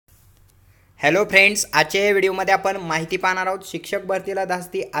Hello friends, आजच्या या व्हिडिओमध्ये आपण माहिती पाहणार आहोत शिक्षक भरतीला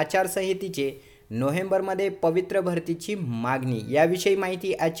धास्ती आचारसंहितेचे नोव्हेंबरमध्ये पवित्र भरतीची मागणी याविषयी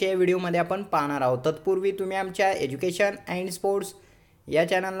माहिती आजच्या या व्हिडिओमध्ये आपण पाहणार आहोत। तत्पूर्वी तुम्ही आमच्या एज्युकेशन अँड स्पोर्ट्स या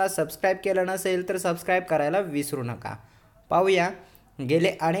चॅनलला सबस्क्राईब केलं नसेल तर सबस्क्राईब करायला विसरू नका। पाहूया,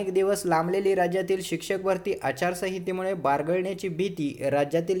 गेले अनेक दिवस लांबलेली राज्यातील शिक्षक भरती आचारसंहितेमुळे बारगळण्याची भीती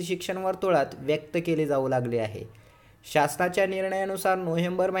राज्यातील शिक्षण वर्तुळात व्यक्त केली जाऊ लागली आहे। शासनाच्या निर्णयानुसार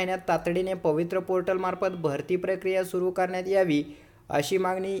नोव्हेंबर महिन्यात तातडीने पवित्र पोर्टलमार्फत भरती प्रक्रिया सुरू करण्यात यावी अशी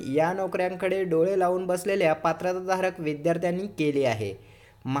मागणी या नोकऱ्यांकडे डोळे लावून बसलेल्या पात्रताधारक विद्यार्थ्यांनी केली आहे।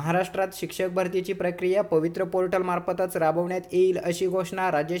 महाराष्ट्रात शिक्षक भरतीची प्रक्रिया पवित्र पोर्टलमार्फतच राबवण्यात येईल अशी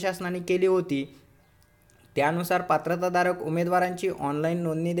घोषणा राज्य शासनाने केली होती। त्यानुसार पात्रताधारक उमेदवारांची ऑनलाईन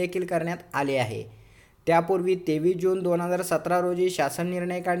नोंदणी देखील करण्यात आली आहे। त्यापूर्वी 23 जून 2017 रोजी शासन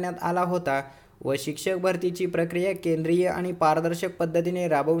निर्णय काढण्यात आला होता व शिक्षक भरतीची प्रक्रिया केंद्रीय आणि पारदर्शक पद्धतीने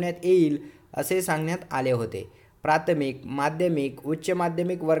राबवण्यात येईल असे सांगण्यात आले होते। प्राथमिक, माध्यमिक, उच्च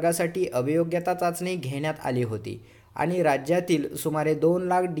माध्यमिक वर्गासाठी अभियोग्यता चाचणी घेण्यात आली होती आणि राज्यातील सुमारे 2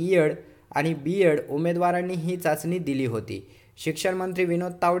 लाख डी.एड. आणि बी.एड. उमेदवारांनी ही चाचणी दिली होती। शिक्षण मंत्री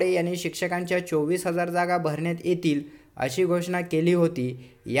विनोद तावडे यांनी शिक्षकांच्या 24,000 जागा भरण्यात येतील अशी घोषणा केली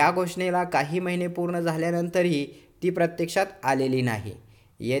होती। या घोषणेला काही महिने पूर्ण झाल्यानंतरही ती प्रत्यक्षात आलेली नाही।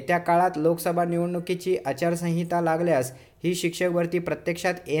 येत्या काळात लोकसभा निवडणुकीची आचारसंहिता लागल्यास ही शिक्षक भरती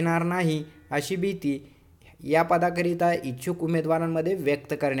प्रत्यक्षात येणार नाही अशी भीती या पदाकरिता इच्छुक उमेदवारांमध्ये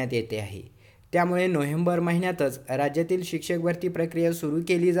व्यक्त करण्यात येते आहे। त्यामुळे नोव्हेंबर महिन्यातच राज्यातील शिक्षक भरती प्रक्रिया सुरू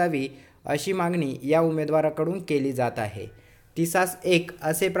केली जावी अशी मागणी या उमेदवाराकडून केली जात आहे। 30:1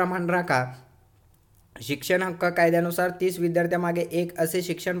 असे प्रमाण राखा। शिक्षण हक्क कायद्यानुसार 30 विद्यार्थ्यांमागे 1 असे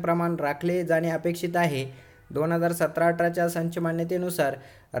शिक्षण प्रमाण राखले जाणे अपेक्षित आहे। 2017-18च्या संच मान्यतेनुसार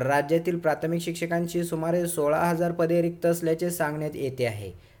राज्यातील प्राथमिक शिक्षकांची सुमारे 16,000 पदे रिक्त असल्याचे सांगण्यात येते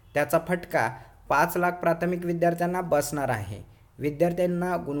आहे। त्याचा फटका 5 लाख प्राथमिक विद्यार्थ्यांना बसणार आहे।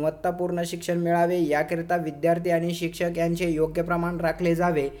 विद्यार्थ्यांना गुणवत्तापूर्ण शिक्षण मिळावे याकरिता विद्यार्थी आणि शिक्षक यांचे योग्य प्रमाण राखले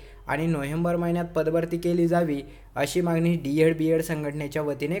जावे आणि नोव्हेंबर महिन्यात पदभरती केली जावी अशी मागणी डी.एड. बी.एड. संघटनेच्या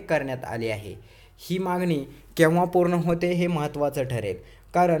वतीने करण्यात आली आहे। ही मागणी केव्हा पूर्ण होते हे महत्त्वाचं ठरेल,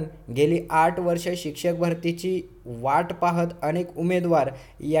 कारण गेली 8 वर्ष शिक्षक भरतीची वाट पाहत अनेक उमेदवार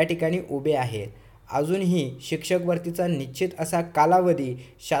या ठिकाणी उभे आहेत। अजूनही शिक्षक भरतीचा निश्चित असा कालावधी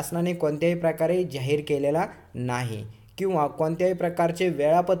शासनाने कोणत्याही प्रकारे जाहीर केलेला नाही किंवा कोणत्याही प्रकारचे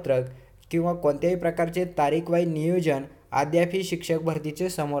वेळापत्रक किंवा कोणत्याही प्रकारचे तारीखवाईज नियोजन अद्यापही शिक्षक भरतीचे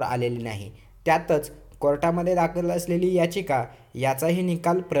समोर आलेले नाही। त्यातच कोर्टामध्ये दाखल असलेली याचिका याचाही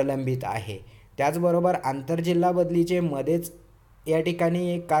निकाल प्रलंबित आहे। त्याचबरोबर आंतरजिल्हा बदलीचे मध्येच या ठिकाणी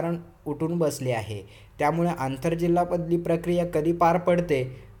एक कारण उठून बसले आहे। त्यामुळे आंतरजिल्हा बदली प्रक्रिया कधी पार पडते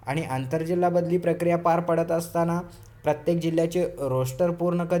आणि आंतरजिल्हा बदली प्रक्रिया पार पडत असताना प्रत्येक जिल्ह्याचे रोस्टर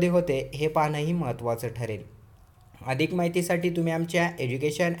पूर्ण कधी होते हे पाहणंही महत्त्वाचं ठरेल। अधिक माहितीसाठी तुम्ही आमच्या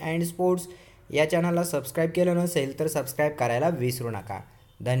एज्युकेशन अँड स्पोर्ट्स या चॅनलला सबस्क्राईब केलं नसेल तर सबस्क्राईब करायला विसरू नका।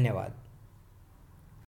 धन्यवाद।